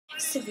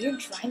severe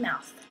dry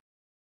mouth.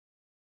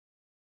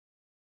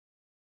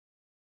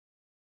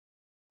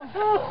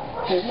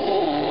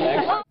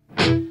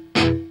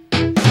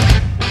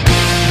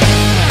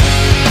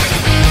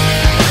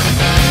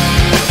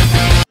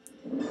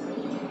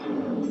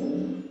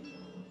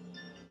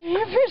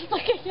 Your fish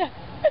looking at you.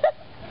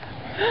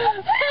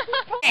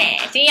 Hey,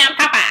 see, I'm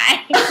Popeye.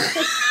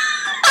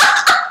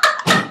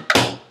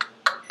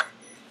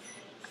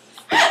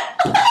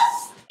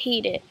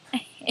 Hate it. I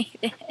hate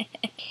it.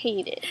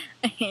 Hate it.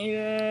 I hate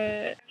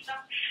it.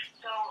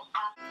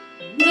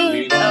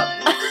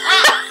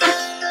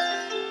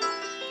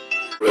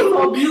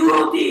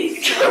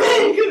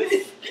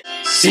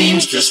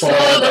 Seamstress for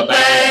the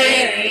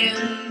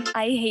band.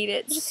 I hate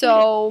it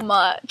so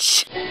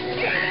much. Oh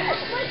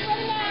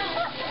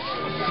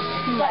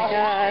my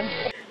god.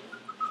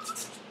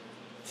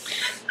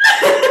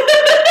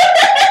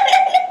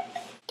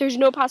 There's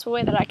no possible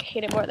way that I could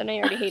hate it more than I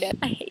already hate it.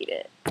 I hate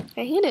it. I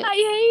hate it. I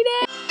hate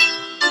it.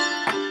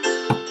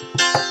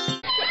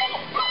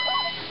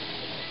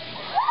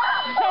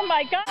 Oh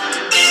my god.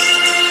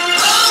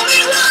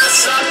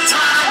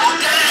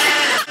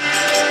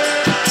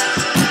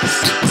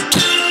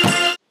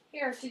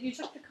 Here, did you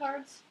took the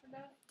cards for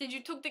that? Did you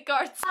took the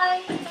cards?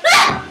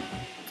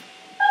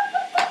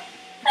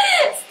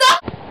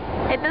 Stop!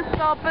 Hit the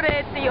stop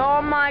already.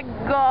 Oh my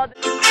god.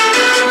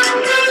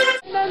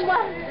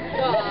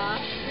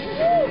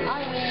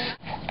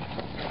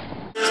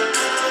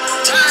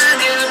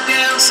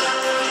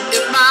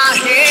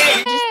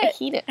 I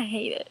hate it. I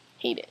hate it.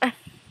 Hate it. I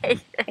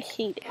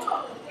hate it.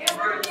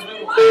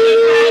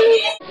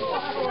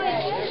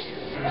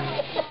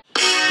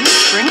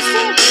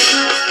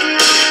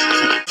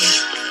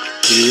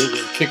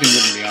 The chicken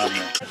wouldn't be on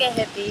there. Like a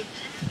hippie.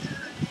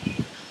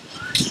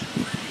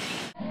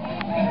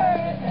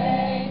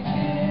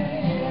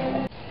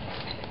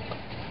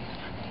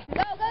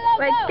 Go, go, go,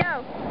 wait, go.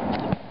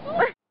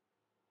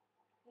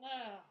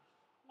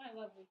 My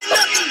lovely.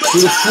 To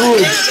the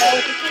food.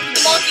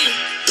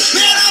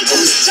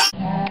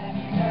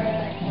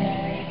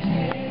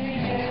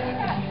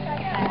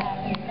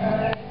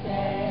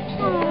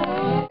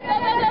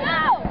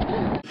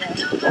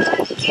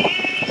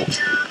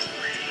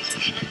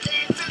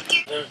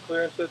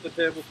 Clearance at the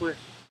table, please.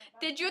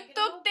 Did you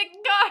took the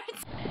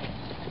cards?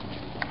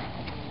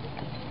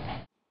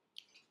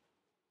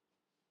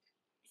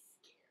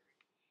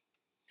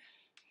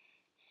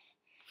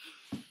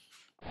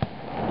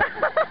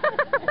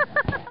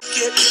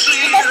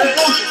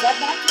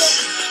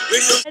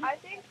 I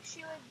think she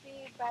would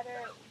be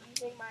better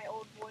using my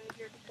old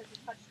Voyager because it's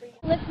touchscreen.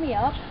 Lift me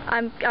up.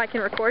 I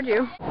can record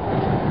you.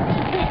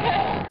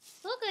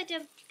 Look at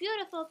the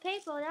beautiful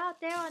people out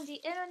there on the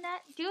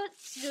internet.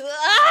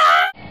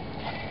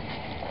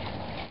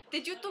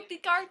 Did you took the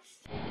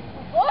cards?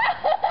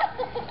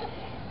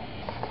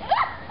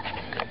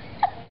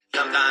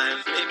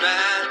 Sometimes me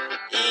bad,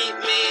 eat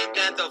me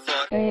dental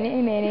for.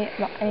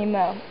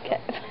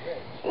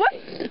 What?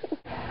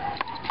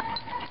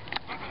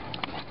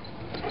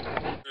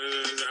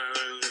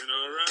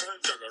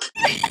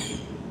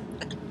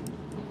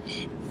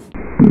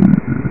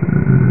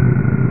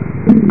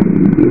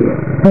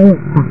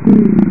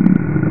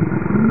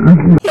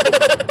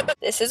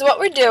 This is what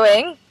we're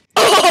doing.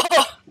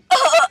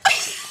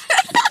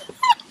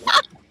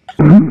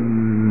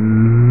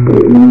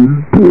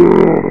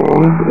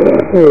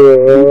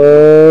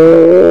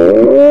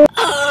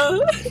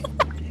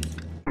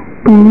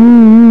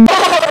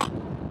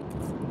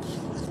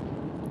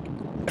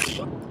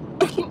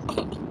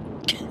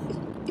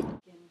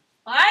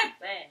 What?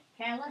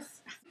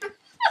 Careless.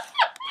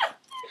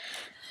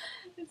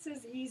 This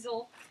is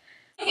easel.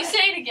 You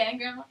say it again,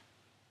 Grandma.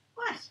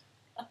 What?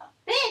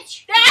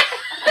 Bitch!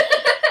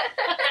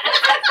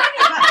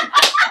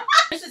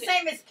 It's the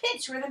same as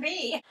pitch with a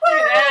B. Look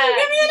at that.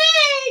 Give me an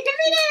A! Give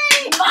me an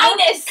A!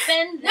 Minus.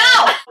 No!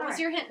 What was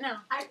your hint now?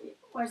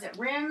 Was it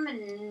rim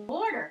and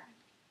border?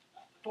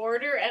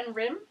 Border and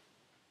rim?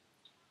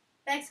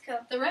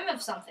 Mexico. The rim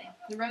of something.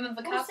 The rim of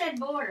a Who cup. said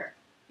border?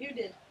 You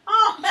did.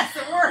 Oh, that's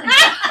the word.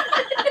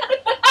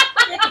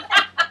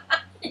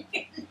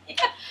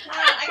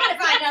 I gotta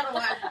find another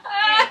one.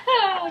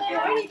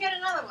 Where do you get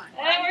another one?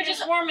 We're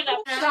just warming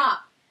up.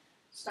 Stop.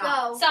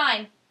 Stop. Go.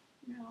 Sign.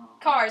 No.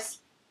 Cars.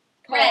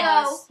 Red.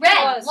 Pause. Red.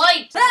 Pause.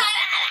 Light.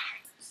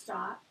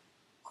 Stop.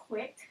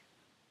 Quick.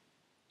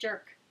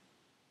 Jerk.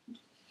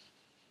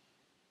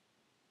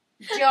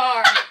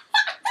 Jar.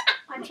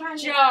 I'm trying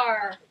to.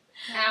 Jar.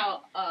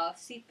 Ow.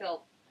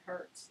 Seatbelt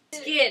hurts.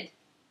 Skid.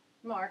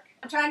 Mark.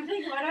 I'm trying to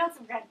think what else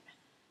I've got.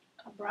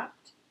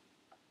 Abrupt.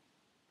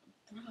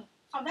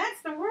 Oh,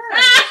 that's the word.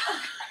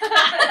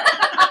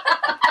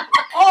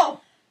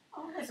 Oh,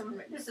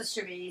 this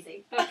should be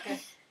easy.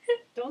 Okay.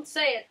 Don't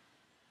say it.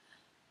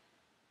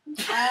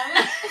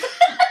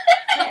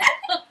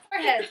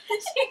 Forehead.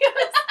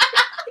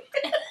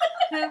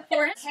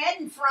 Forehead. Head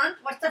in front.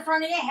 What's the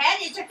front of your head?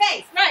 It's your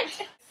face.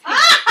 Right.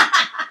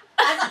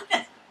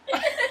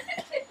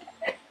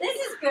 This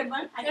is a good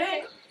one. I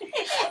think.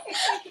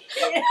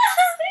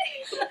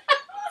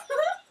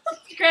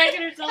 She's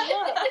cracking herself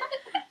up.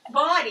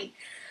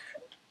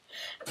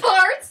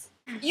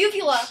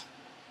 Uvula.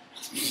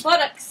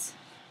 Buttocks.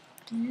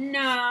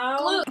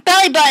 No.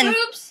 Belly button.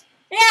 Boobs.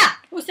 Yeah.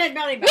 Who said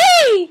belly button?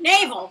 Whee!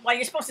 Navel. Well,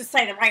 you're supposed to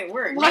say the right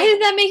word. Why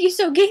did that make you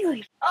so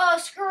giggly? Oh,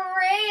 scrape.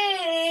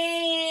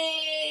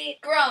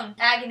 Groan.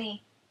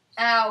 Agony.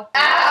 Ow.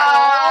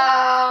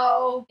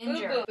 Ow.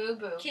 Injure. Boo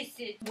boo. Kiss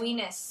it.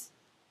 Weenus.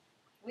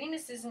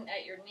 Weenus isn't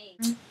at your knee.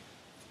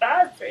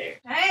 Bad for you.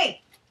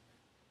 Hey.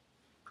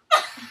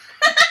 Don't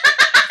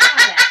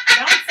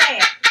say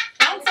it.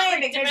 Don't say it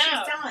freaked him because she's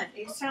out. telling.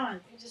 He's telling.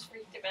 You just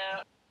freaked him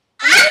out.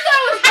 You thought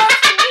it was gross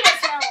for me to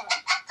smell it.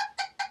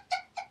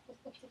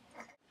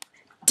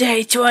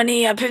 Day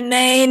 20 up in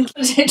Maine.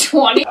 Day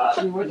 20. You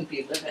wouldn't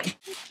be living.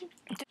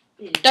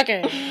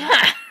 Ducker.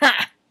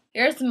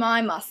 Here's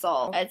my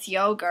muscle. It's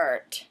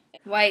yogurt.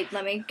 Wait,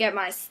 let me get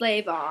my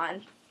slave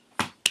on.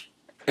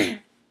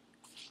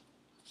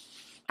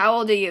 How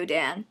old are you,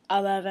 Dan?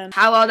 11.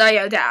 How old are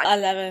you, Dan?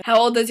 11. How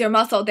old is your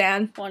muscle,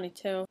 Dan?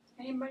 22.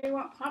 Anybody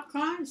want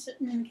popcorn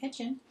sitting in the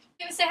kitchen?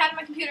 You can say hi to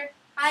my computer.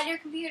 Hide your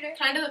computer.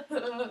 Kind of.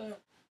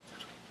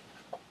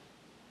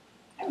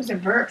 That was a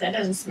burp. That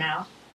doesn't smell.